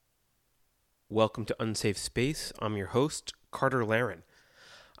Welcome to Unsafe Space. I'm your host, Carter Laren.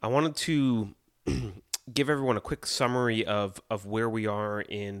 I wanted to give everyone a quick summary of where we are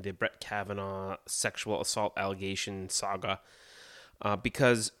in the Brett Kavanaugh sexual assault allegation saga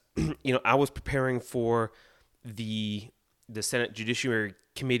because, I was preparing for the Senate Judiciary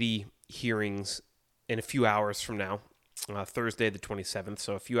Committee hearings in a few hours from now, Thursday the 27th.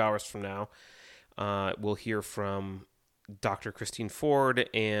 So a few hours from now, we'll hear from Dr. Christine Ford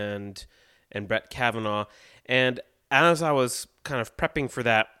and Brett Kavanaugh. And as I was kind of prepping for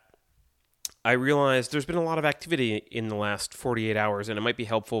that, I realized there's been a lot of activity in the last 48 hours, and it might be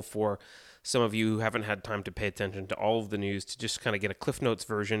helpful for some of you who haven't had time to pay attention to all of the news to just kind of get a Cliff Notes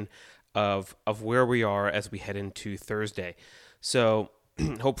version of where we are as we head into Thursday. So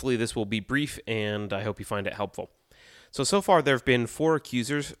hopefully this will be brief, and I hope you find it helpful. So far there have been 4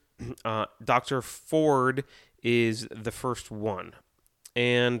 accusers. Dr. Ford is the first one.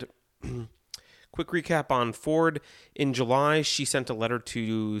 And quick recap on Ford. In July, she sent a letter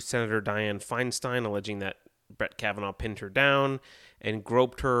to Senator Dianne Feinstein alleging that Brett Kavanaugh pinned her down and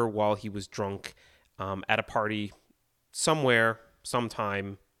groped her while he was drunk at a party somewhere,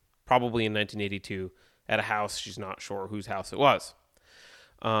 sometime, probably in 1982, at a house. She's not sure whose house it was.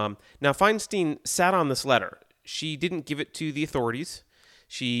 Now, Feinstein sat on this letter. She didn't give it to the authorities.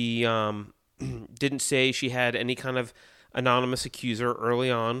 She didn't say she had any kind of anonymous accuser early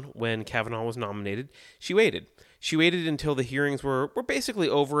on when Kavanaugh was nominated. She waited. She waited until the hearings were basically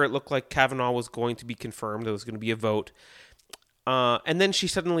over. It looked like Kavanaugh was going to be confirmed. There was going to be a vote. And then she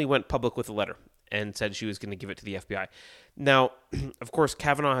suddenly went public with a letter and said she was going to give it to the FBI. Now, of course,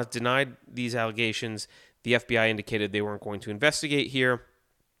 Kavanaugh has denied these allegations. The FBI indicated they weren't going to investigate here.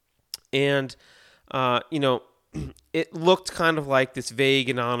 And, it looked kind of like this vague,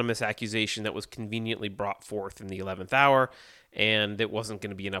 anonymous accusation that was conveniently brought forth in the 11th hour, and it wasn't going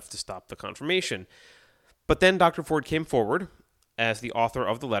to be enough to stop the confirmation. But then Dr. Ford came forward as the author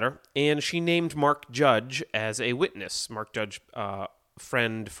of the letter, and she named Mark Judge as a witness. Mark Judge,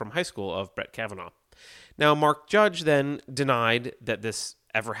 friend from high school of Brett Kavanaugh. Now, Mark Judge then denied that this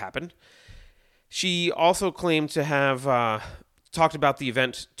ever happened. She also claimed to have talked about the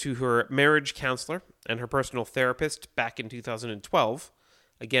event to her marriage counselor and her personal therapist back in 2012,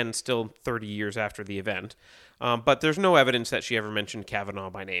 again, still 30 years after the event. But there's no evidence that she ever mentioned Kavanaugh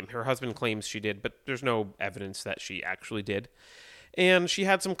by name. Her husband claims she did, but there's no evidence that she actually did. And she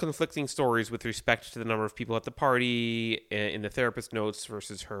had some conflicting stories with respect to the number of people at the party in the therapist notes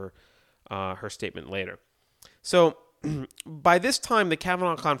versus her statement later. So by this time, the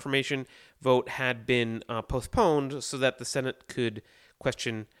Kavanaugh confirmation vote had been postponed so that the Senate could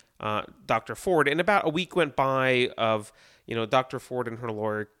question Dr. Ford. And about a week went by of, Dr. Ford and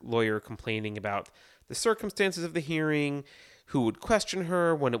her lawyer complaining about the circumstances of the hearing, who would question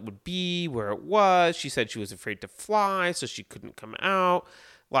her, when it would be, where it was. She said she was afraid to fly, so she couldn't come out.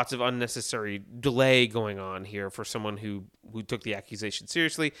 Lots of unnecessary delay going on here for someone who took the accusation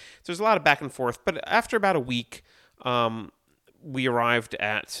seriously. So there's a lot of back and forth. But after about a week, we arrived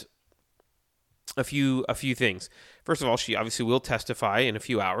at a few things. First of all, she obviously will testify in a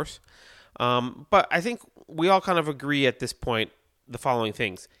few hours. But I think we all kind of agree at this point the following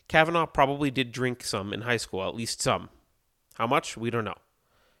things. Kavanaugh probably did drink some in high school, at least some. How much? We don't know.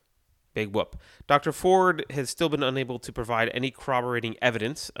 Big whoop. Dr. Ford has still been unable to provide any corroborating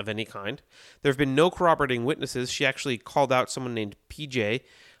evidence of any kind. There have been no corroborating witnesses. She actually called out someone named PJ,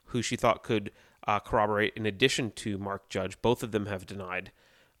 who she thought could corroborate in addition to Mark Judge. Both of them have denied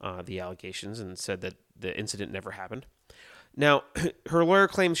the allegations and said that the incident never happened. Now, her lawyer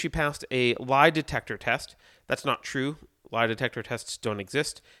claims she passed a lie detector test. That's not true. Lie detector tests don't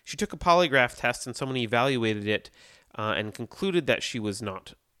exist. She took a polygraph test and someone evaluated it and concluded that she was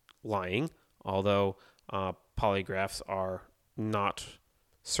not lying, although polygraphs are not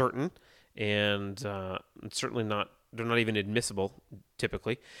certain and certainly they're not even admissible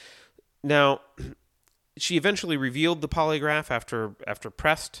typically. Now, she eventually revealed the polygraph after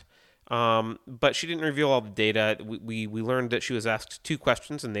pressed, but she didn't reveal all the data. We learned that she was asked 2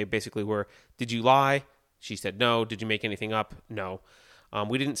 questions, and they basically were, did you lie? She said no. Did you make anything up? No.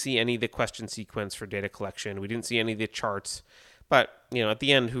 We didn't see any of the question sequence for data collection. We didn't see any of the charts. But, at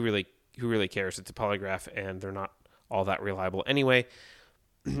the end, who really cares? It's a polygraph, and they're not all that reliable anyway.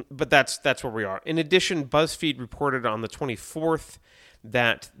 But that's where we are. In addition, BuzzFeed reported on the 24th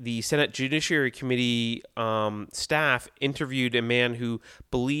that the Senate Judiciary Committee staff interviewed a man who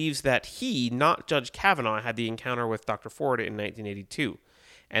believes that he, not Judge Kavanaugh, had the encounter with Dr. Ford in 1982,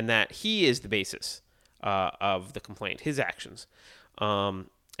 and that he is the basis of the complaint, his actions.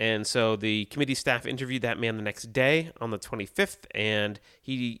 And so the committee staff interviewed that man the next day on the 25th, and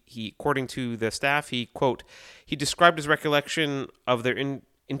he according to the staff, he, quote, he described his recollection of their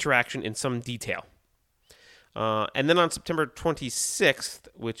interaction in some detail. And then on September 26th,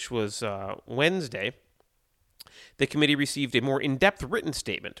 which was Wednesday, the committee received a more in-depth written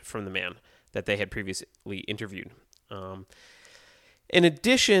statement from the man that they had previously interviewed. In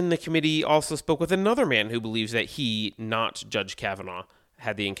addition, the committee also spoke with another man who believes that he, not Judge Kavanaugh,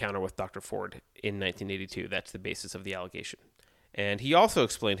 had the encounter with Dr. Ford in 1982. That's the basis of the allegation. And he also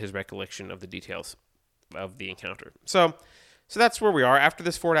explained his recollection of the details of the encounter. So that's where we are. After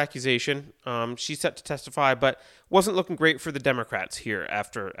this Ford accusation, she's set to testify, but wasn't looking great for the Democrats here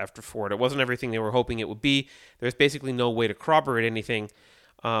after Ford. It wasn't everything they were hoping it would be. There's basically no way to corroborate anything.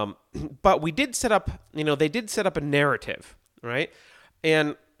 But they did set up a narrative, right?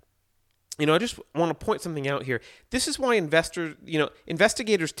 And I just want to point something out here. This is why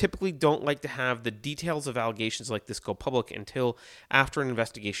investigators typically don't like to have the details of allegations like this go public until after an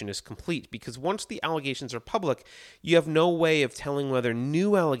investigation is complete. Because once the allegations are public, you have no way of telling whether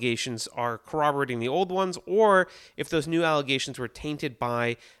new allegations are corroborating the old ones, or if those new allegations were tainted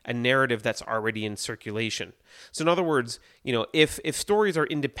by a narrative that's already in circulation. So in other words, if stories are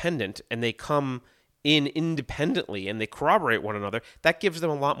independent and they come in independently and they corroborate one another, that gives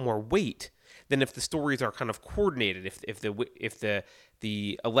them a lot more weight than if the stories are kind of coordinated, if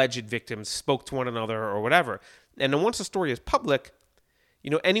the alleged victims spoke to one another or whatever. And then once a story is public,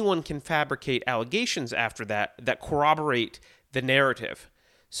 anyone can fabricate allegations after that corroborate the narrative.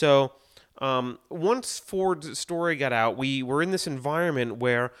 So once Ford's story got out, we were in this environment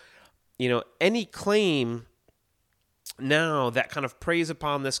where any claim now that kind of preys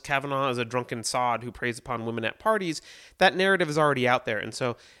upon this Kavanaugh as a drunken sod who preys upon women at parties, that narrative is already out there. And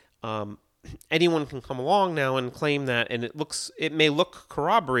so anyone can come along now and claim that, and it may look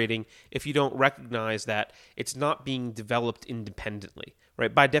corroborating if you don't recognize that it's not being developed independently,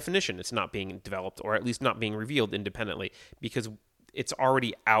 right? By definition, it's not being developed, or at least not being revealed independently, because it's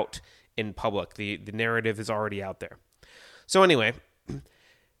already out in public. The narrative is already out there. So anyway,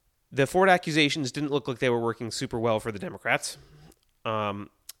 the Ford accusations didn't look like they were working super well for the Democrats.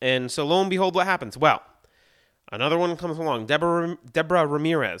 And so lo and behold, what happens? Well, another one comes along, Deborah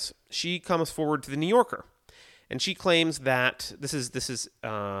Ramirez. She comes forward to the New Yorker, and she claims that, this is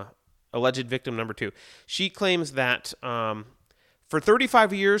alleged victim number 2. She claims that for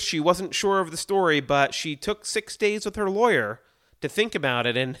 35 years she wasn't sure of the story, but she took 6 days with her lawyer to think about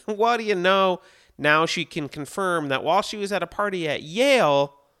it. And what do you know? Now she can confirm that while she was at a party at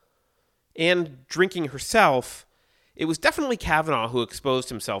Yale and drinking herself, it was definitely Kavanaugh who exposed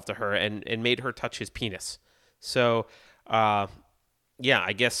himself to her and made her touch his penis. So, I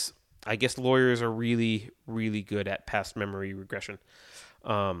guess lawyers are really, really good at past memory regression.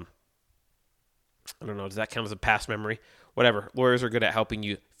 I don't know, does that count as a past memory? Whatever. Lawyers are good at helping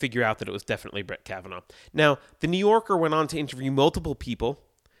you figure out that it was definitely Brett Kavanaugh. Now, the New Yorker went on to interview multiple people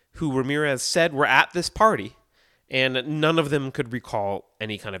who Ramirez said were at this party, and none of them could recall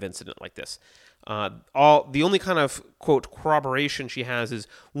any kind of incident like this. The only kind of, quote, corroboration she has is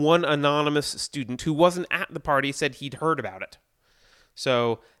one anonymous student who wasn't at the party said he'd heard about it.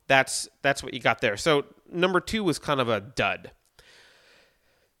 So that's what you got there. So number 2 was kind of a dud.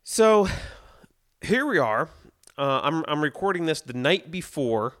 So here we are. I'm recording this the night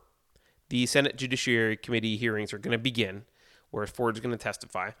before the Senate Judiciary Committee hearings are going to begin, where Ford's going to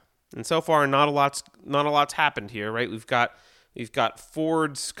testify. And so far, not a lot's happened here, right? We've got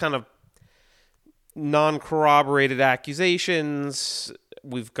Ford's kind of non-corroborated accusations.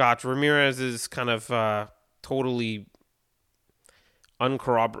 We've got Ramirez's kind of totally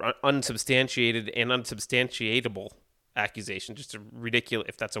unsubstantiated and unsubstantiatable accusations, just a ridiculous,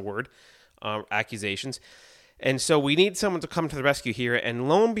 if that's a word, accusations. And so we need someone to come to the rescue here. And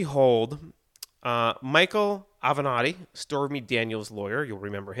lo and behold, Michael Avenatti, Stormy Daniels' lawyer, you'll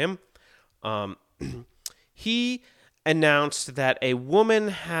remember him, he announced that a woman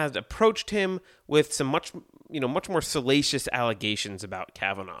had approached him with some much more salacious allegations about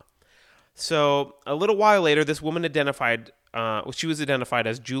Kavanaugh. So a little while later, this woman she was identified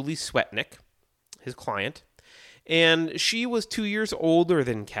as Julie Swetnick, his client, and she was 2 years older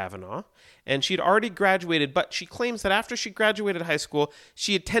than Kavanaugh, and she'd already graduated, but she claims that after she graduated high school,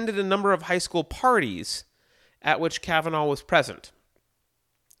 she attended a number of high school parties at which Kavanaugh was present,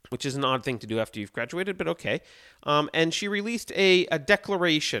 which is an odd thing to do after you've graduated, but okay. And she released a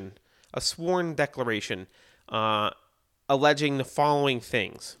declaration, a sworn declaration, alleging the following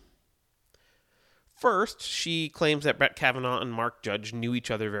things. First, she claims that Brett Kavanaugh and Mark Judge knew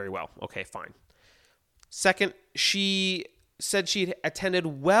each other very well. Okay, fine. Second, she said she'd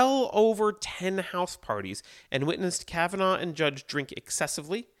attended well over 10 house parties and witnessed Kavanaugh and Judge drink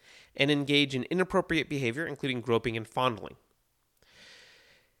excessively and engage in inappropriate behavior, including groping and fondling.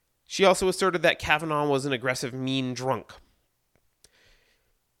 She also asserted that Kavanaugh was an aggressive, mean drunk.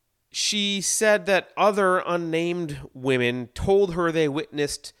 She said that other unnamed women told her they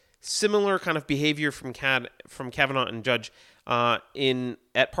witnessed similar kind of behavior from Kavanaugh and Judge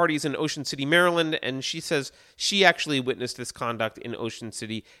at parties in Ocean City, Maryland, and she says she actually witnessed this conduct in Ocean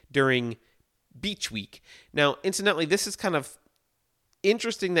City during Beach Week. Now, incidentally, this is kind of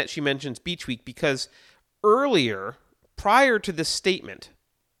interesting that she mentions Beach Week because earlier, prior to this statement,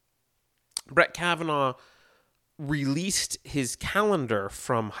 Brett Kavanaugh released his calendar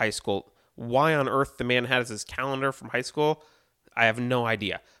from high school. Why on earth the man has his calendar from high school, I have no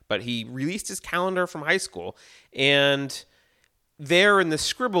idea. But he released his calendar from high school, and there in the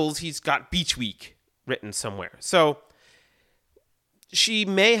scribbles, he's got Beach Week written somewhere. So she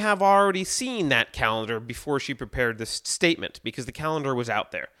may have already seen that calendar before she prepared this statement because the calendar was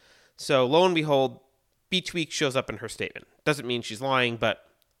out there. So lo and behold, Beach Week shows up in her statement. Doesn't mean she's lying, but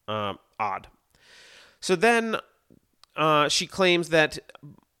odd. So then she claims that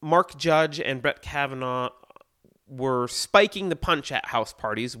Mark Judge and Brett Kavanaugh were spiking the punch at house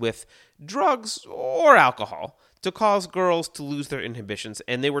parties with drugs or alcohol to cause girls to lose their inhibitions,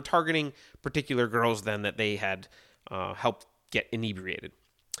 and they were targeting particular girls then that they had helped get inebriated.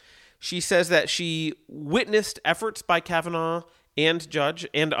 She says that she witnessed efforts by Kavanaugh and Judge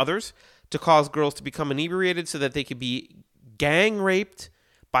and others to cause girls to become inebriated so that they could be gang raped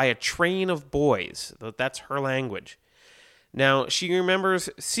by a train of boys. That's her language. Now, she remembers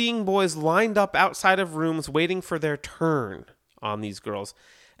seeing boys lined up outside of rooms waiting for their turn on these girls.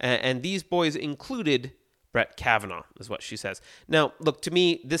 And these boys included Brett Kavanaugh, is what she says. Now, look, to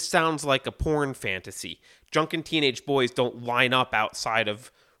me, this sounds like a porn fantasy. Drunken teenage boys don't line up outside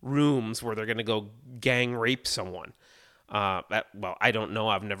of rooms where they're going to go gang rape someone. I don't know.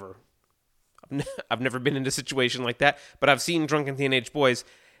 I've never been in a situation like that, but I've seen drunken teenage boys.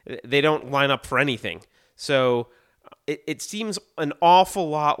 They don't line up for anything. So it seems an awful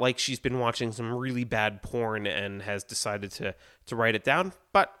lot like she's been watching some really bad porn and has decided to write it down.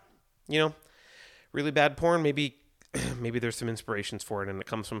 But, really bad porn, maybe there's some inspirations for it and it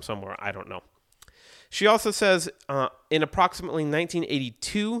comes from somewhere. I don't know. She also says in approximately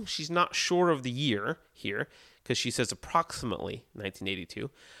 1982, she's not sure of the year here because she says approximately 1982,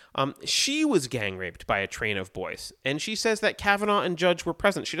 she was gang raped by a train of boys. And she says that Kavanaugh and Judge were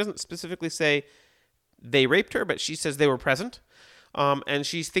present. She doesn't specifically say they raped her, but she says they were present. And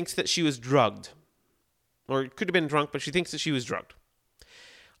she thinks that she was drugged. Or it could have been drunk, but she thinks that she was drugged.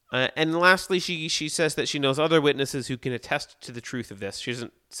 And lastly, she says that she knows other witnesses who can attest to the truth of this. She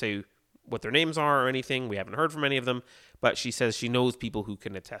doesn't say what their names are or anything. We haven't heard from any of them. But she says she knows people who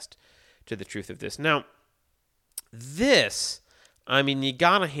can attest to the truth of this. Now, this, you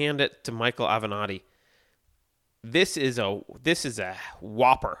gotta hand it to Michael Avenatti. This is a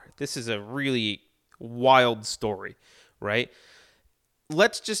whopper. This is a really wild story, right?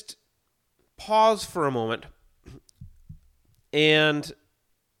 Let's just pause for a moment and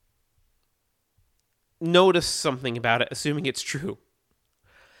notice something about it, assuming it's true.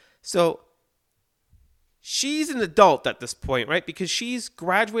 So she's an adult at this point, right? Because she's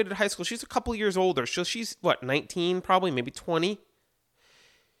graduated high school. She's a couple years older. So she's, 19 probably, maybe 20.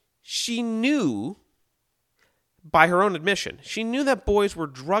 She knew, by her own admission, she knew that boys were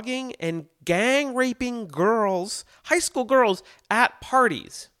drugging and gang raping girls, high school girls, at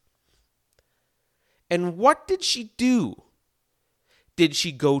parties. And what did she do? Did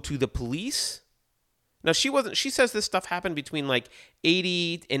she go to the police? Now, she says this stuff happened between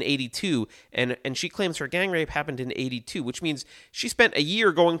 80 and 82, and she claims her gang rape happened in 82, which means she spent a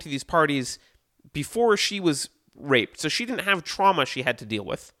year going to these parties before she was raped. So she didn't have trauma she had to deal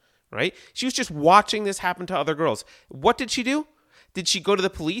with, right? She was just watching this happen to other girls. What did she do? Did she go to the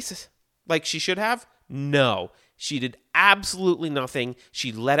police like she should have? No. She did absolutely nothing.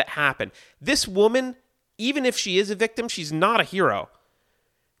 She let it happen. This woman, even if she is a victim, she's not a hero.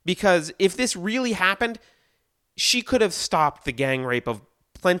 Because if this really happened, she could have stopped the gang rape of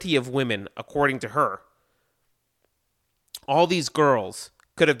plenty of women, according to her. All these girls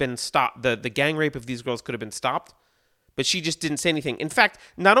could have been stopped. The gang rape of these girls could have been stopped, but she just didn't say anything. In fact,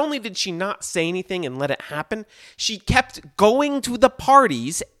 not only did she not say anything and let it happen, she kept going to the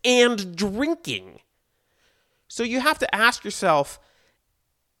parties and drinking. So you have to ask yourself,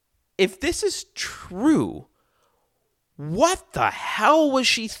 if this is true, what the hell was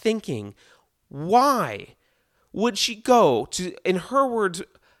she thinking? Why would she go to, in her words,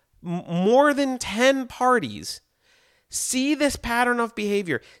 more than 10 parties, see this pattern of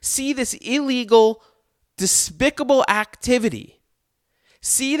behavior, see this illegal, despicable activity,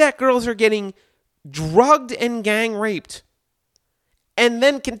 see that girls are getting drugged and gang raped, and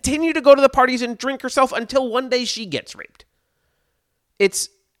then continue to go to the parties and drink herself until one day she gets raped. It's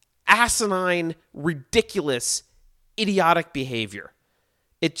asinine, ridiculous, idiotic behavior.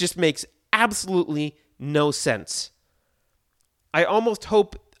 It just makes absolutely no sense. I almost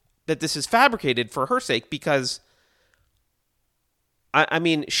hope that this is fabricated for her sake, because, I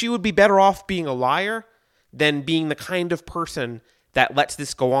mean, she would be better off being a liar than being the kind of person that lets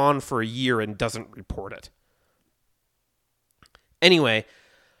this go on for a year and doesn't report it. Anyway,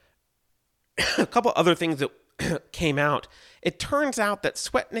 a couple other things that came out. It turns out that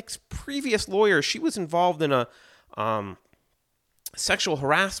Swetnick's previous lawyer, she was involved in a sexual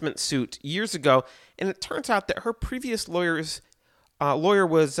harassment suit years ago, and it turns out that her previous lawyer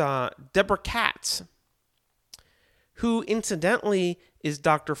was Deborah Katz, who incidentally is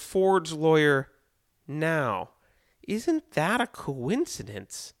Dr. Ford's lawyer now. Isn't that a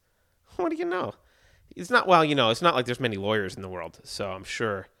coincidence? What do you know? It's not like there's many lawyers in the world, so I'm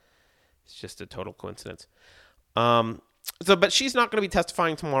sure it's just a total coincidence. But she's not going to be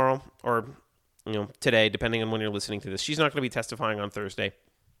testifying tomorrow, or today, depending on when you're listening to this. She's not going to be testifying on Thursday.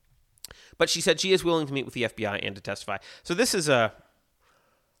 But she said she is willing to meet with the FBI and to testify. So this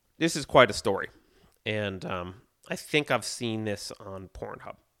is quite a story. And I think I've seen this on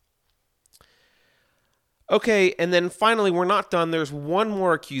PornHub. Okay, and then finally, we're not done. There's one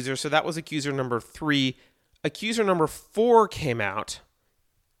more accuser. So that was accuser number 3. Accuser number 4 came out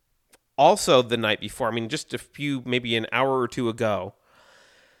also the night before. I mean, just maybe an hour or two ago.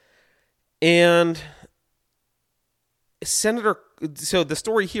 And so the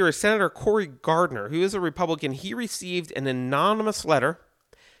story here is Senator Cory Gardner, who is a Republican. He received an anonymous letter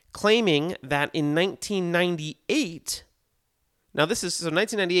claiming that in 1998, now this is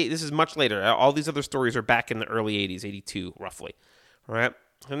 1998, this is much later. All these other stories are back in the early 80s, 82 roughly. All right.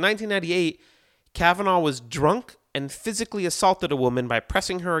 In 1998, Kavanaugh was drunk and physically assaulted a woman by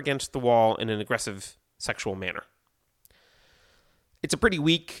pressing her against the wall in an aggressive sexual manner. It's a pretty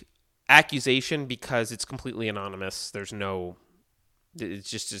weak accusation because it's completely anonymous. It's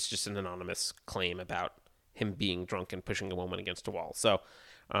just an anonymous claim about him being drunk and pushing a woman against a wall. So,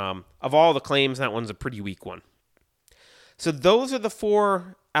 of all the claims, that one's a pretty weak one. So those are the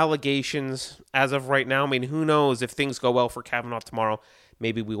 4 allegations as of right now. I mean, who knows if things go well for Kavanaugh tomorrow?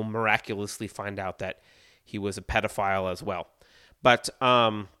 Maybe we will miraculously find out that he was a pedophile as well. But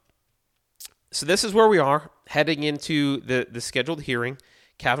so this is where we are heading into the scheduled hearing.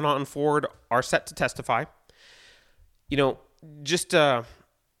 Kavanaugh and Ford are set to testify. Just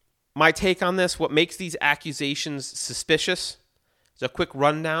my take on this, what makes these accusations suspicious is a quick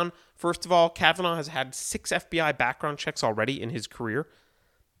rundown. First of all, Kavanaugh has had 6 FBI background checks already in his career.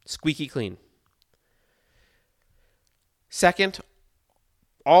 Squeaky clean. Second,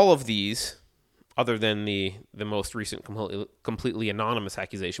 all of these, other than the most recent completely anonymous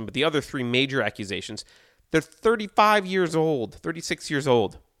accusation, but the other 3 major accusations, they're 35 years old, 36 years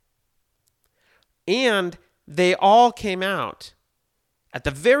old. And they all came out at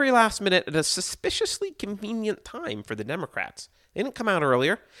the very last minute at a suspiciously convenient time for the Democrats. They didn't come out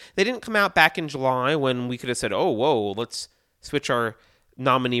earlier. They didn't come out back in July when we could have said, let's switch our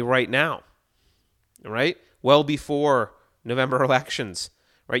nominee right now. Right? Well before November elections.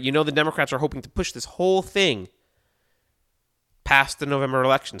 Right? The Democrats are hoping to push this whole thing past the November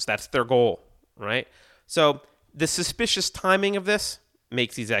elections. That's their goal. Right? So the suspicious timing of this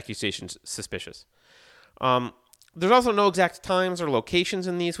makes these accusations suspicious. There's also no exact times or locations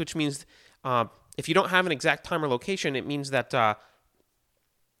in these, which means if you don't have an exact time or location, it means that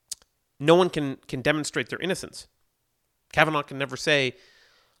no one can demonstrate their innocence. Kavanaugh can never say,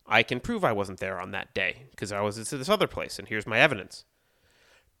 I can prove I wasn't there on that day because I was at this other place and here's my evidence.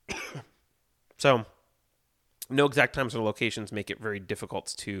 So no exact times or locations make it very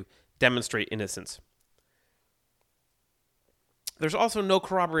difficult to demonstrate innocence. There's also no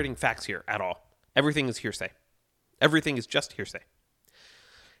corroborating facts here at all. Everything is hearsay. Everything is just hearsay.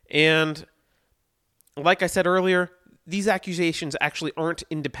 And like I said earlier, these accusations actually aren't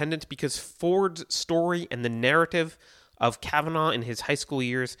independent because Ford's story and the narrative of Kavanaugh in his high school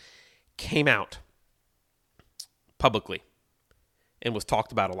years came out publicly and was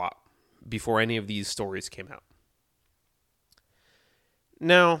talked about a lot before any of these stories came out.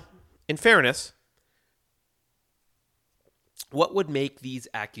 Now, in fairness, what would make these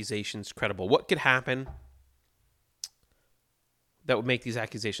accusations credible? What could happen that would make these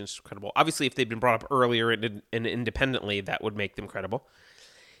accusations credible? Obviously, if they'd been brought up earlier and independently, that would make them credible.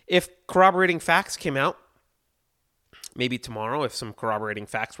 If corroborating facts came out, Maybe tomorrow, if some corroborating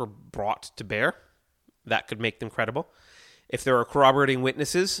facts were brought to bear, that could make them credible. If there are corroborating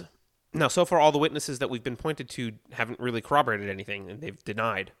witnesses, now so far all the witnesses that we've been pointed to haven't really corroborated anything, and they've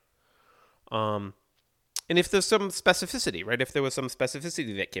denied. And if there's some specificity, right? If there was some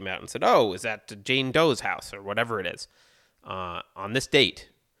specificity that came out and said, oh, is that Jane Doe's house or whatever it is on this date,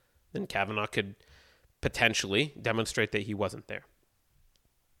 then Kavanaugh could potentially demonstrate that he wasn't there.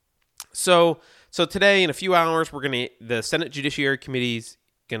 So today, in a few hours, the Senate Judiciary Committee's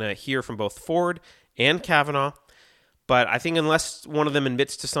going to hear from both Ford and Kavanaugh. But I think unless one of them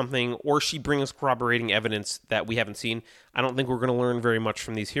admits to something or she brings corroborating evidence that we haven't seen, I don't think we're going to learn very much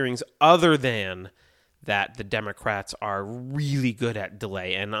from these hearings other than that the Democrats are really good at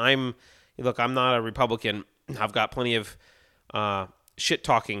delay. And I'm not a Republican. I've got plenty of shit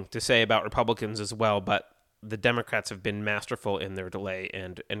talking to say about Republicans as well, but the Democrats have been masterful in their delay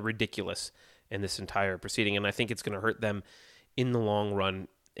and ridiculous in this entire proceeding. And I think it's going to hurt them in the long run.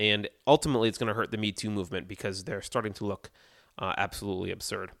 And ultimately, it's going to hurt the Me Too movement because they're starting to look absolutely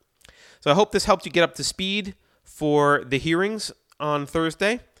absurd. So I hope this helped you get up to speed for the hearings on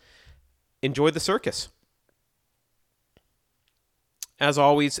Thursday. Enjoy the circus. As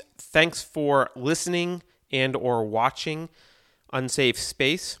always, thanks for listening and or watching Unsafe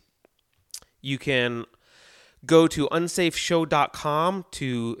Space. You can go to unsafeshow.com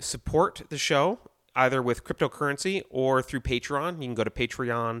to support the show, either with cryptocurrency or through Patreon. You can go to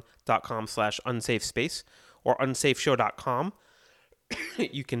patreon.com/unsafespace or unsafeshow.com.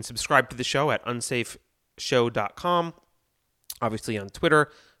 You can subscribe to the show at unsafeshow.com. Obviously on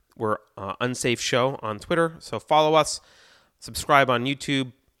Twitter, we're Unsafe Show on Twitter. So follow us, subscribe on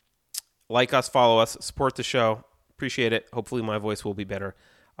YouTube, like us, follow us, support the show. Appreciate it. Hopefully my voice will be better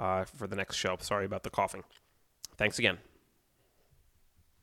for the next show. Sorry about the coughing. Thanks again.